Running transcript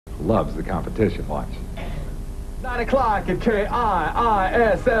loves the competition. Watch. 9 o'clock at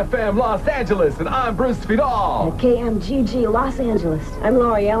KIIS-FM Los Angeles, and I'm Bruce Vidal. At KMGG Los Angeles, I'm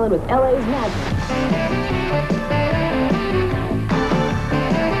Laurie Allen with LA's Magic.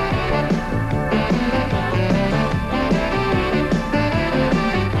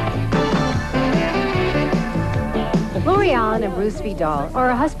 Laurie Allen and Bruce Vidal are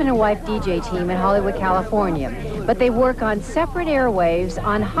a husband and wife DJ team in Hollywood, California, but they work on separate airwaves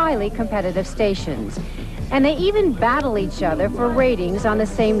on highly competitive stations. And they even battle each other for ratings on the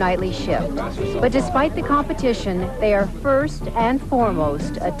same nightly shift. But despite the competition, they are first and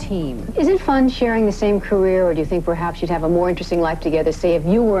foremost a team. Is it fun sharing the same career, or do you think perhaps you'd have a more interesting life together, say if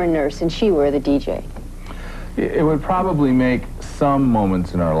you were a nurse and she were the DJ? It would probably make some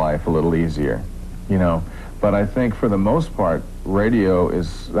moments in our life a little easier, you know. But I think for the most part, radio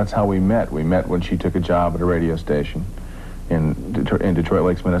that's how we met. We met when she took a job at a radio station in Detroit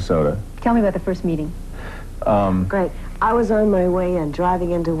Lakes, Minnesota. Tell me about the first meeting. Great. I was on my way in, driving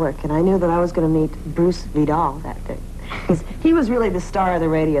into work, and I knew that I was going to meet Bruce Vidal that day. Because he was really the star of the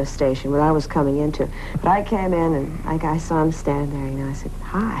radio station, what I was coming into. But I came in, and I saw him stand there, you know. I said,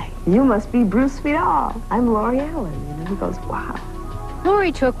 "Hi, you must be Bruce Vidal. I'm Laurie Allen." You know, he goes, "Wow."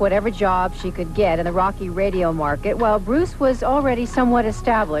 Laurie took whatever job she could get in the Rocky radio market, while Bruce was already somewhat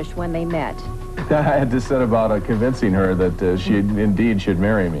established when they met. I had to set about convincing her that she indeed should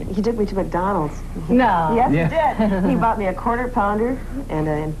marry me. He took me to McDonald's. No. Yes, he did. He bought me a quarter pounder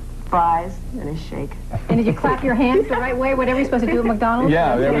and fries and a shake. And did you clap your hands the right way, whatever you're supposed to do at McDonald's?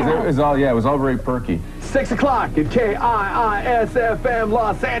 Yeah, it was all very perky. 6 o'clock at KIIS-FM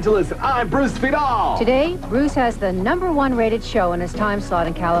Los Angeles, and I'm Bruce Vidal. Today, Bruce has the #1 rated show in his time slot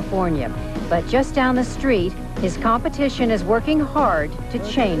in California. But just down the street, his competition is working hard to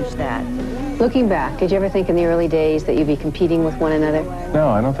change that. Looking back, did you ever think in the early days that you'd be competing with one another? No,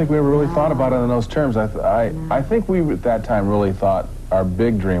 I don't think we ever really thought about it in those terms. I think we at that time really thought our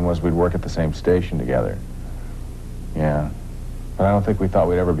big dream was we'd work at the same station together. Yeah. But I don't think we thought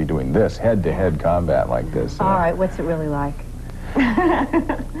we'd ever be doing this, head-to-head combat like this. All right, what's it really like?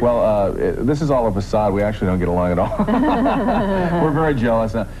 Well, this is all a facade. We actually don't get along at all. We're very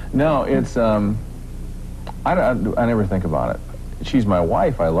jealous. No, it's, I never think about it. She's my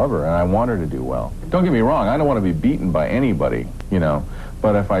wife. I love her, and I want her to do well. Don't get me wrong. I don't want to be beaten by anybody, you know.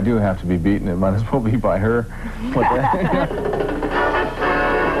 But if I do have to be beaten, it might as well be by her.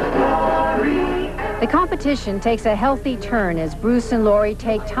 The competition takes a healthy turn as Bruce and Laurie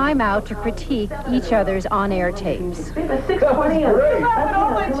take time out to critique each other's on-air tapes. You get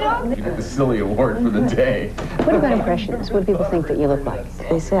the silly award for the day. What about impressions? What do people think that you look like?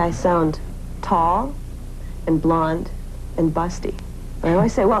 They say I sound tall and blonde and busty. I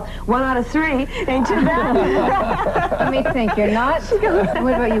always say, well, 1 out of 3 ain't too bad. Let me think. You're not?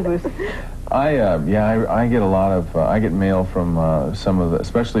 What about you, Bruce? I get a lot of, I get mail from some of the,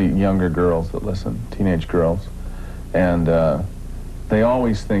 especially younger girls that listen, teenage girls, and they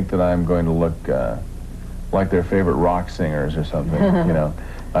always think that I'm going to look like their favorite rock singers or something, you know.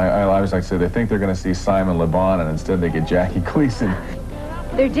 I always like to say they think they're going to see Simon Le Bon, and instead they get Jackie Gleason.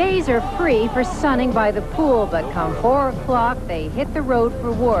 Their days are free for sunning by the pool, but come 4 o'clock, they hit the road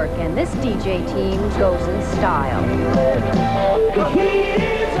for work, and this DJ team goes in style. The heat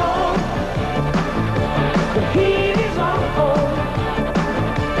is on. The heat is on.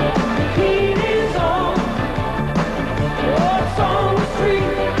 The heat is on. Oh, it's on the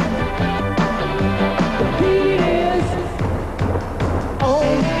street. The heat is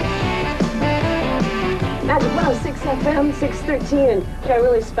on. Magic 106 FM, 613, and we got a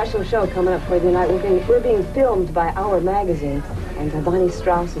really special show coming up for you tonight. We're being filmed by Our Magazine, and Bonnie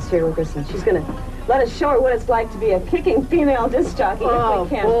Strauss is here with us, and she's going to let us show her what it's like to be a kicking female disc jockey. Oh,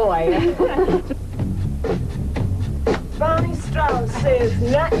 if we can. boy. Bonnie Strauss says,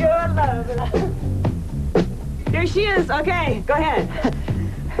 not your love. Here she is. Okay, go ahead.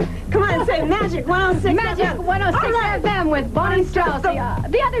 Come on, say Magic 106 Magic FM. 106 FM with Bonnie Strauss, the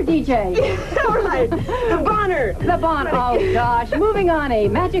other DJ. All right, the Bonner. The Bon. Oh, gosh. Moving on, a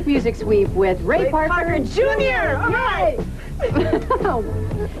Magic Music Sweep with Ray Parker Jr. All right.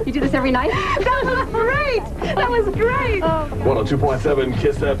 You do this every night? That was great. That was great. 102.7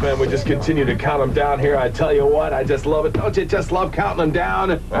 KIIS-FM. We just continue to count them down here. I tell you what, I just love it. Don't you just love counting them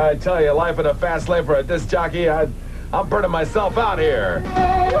down? I tell you, life in a fast lane for a disc jockey, I'm burning myself out here. You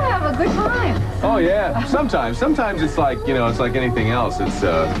have a good time. Oh, yeah. Sometimes it's like, you know, it's like anything else. It's,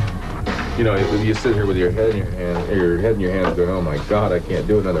 you know, you sit here with your head in your hand, or your head in your hands going, oh, my God, I can't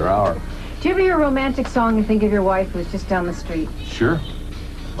do another hour. Do you ever hear a romantic song and think of your wife who's just down the street? Sure.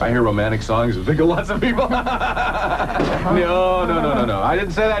 I hear romantic songs and think of lots of people. No. I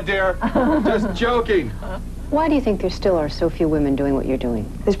didn't say that, dear. Just joking. Why do you think there still are so few women doing what you're doing?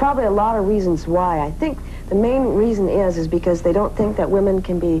 There's probably a lot of reasons why. I think the main reason is because they don't think that women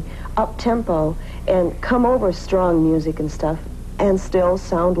can be up-tempo and come over strong music and stuff and still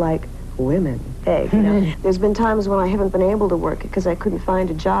sound like women. Hey, you know, there's been times when I haven't been able to work because I couldn't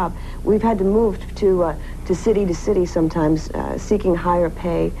find a job. We've had to move to city sometimes, seeking higher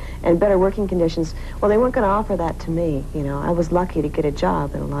pay and better working conditions. Well, they weren't going to offer that to me. You know, I was lucky to get a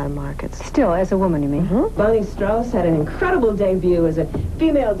job in a lot of markets. Still, as a woman, you mean? Bonnie Strauss had an incredible debut as a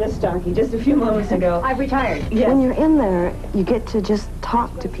female disc jockey just a few moments ago. I've retired. Yes. When you're in there, you get to just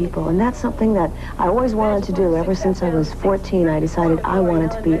talk to people, and that's something that I always wanted to do. Ever since I was 14, I decided I wanted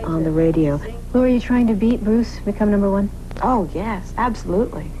to be on the radio. Well, are you trying to beat Bruce, become number one? Oh, yes,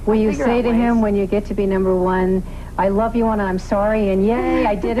 absolutely. Will you say to him when you get to be number one, I love you and I'm sorry, and yay,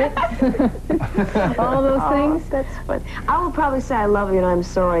 I did it? All those things? That's fun. I will probably say I love you and I'm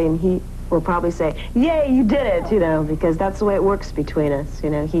sorry, and he will probably say, yay, you did it, you know, because that's the way it works between us.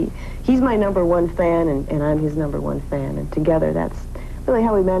 You know, he's my number one fan, and I'm his number one fan, and together that's really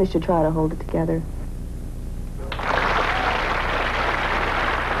how we managed to try to hold it together.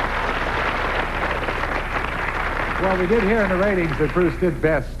 Well, we did hear in the ratings that Bruce did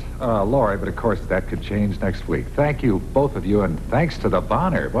best Laurie, but of course that could change next week. Thank you, both of you, and thanks to the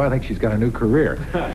Bonner. Boy, I think she's got a new career.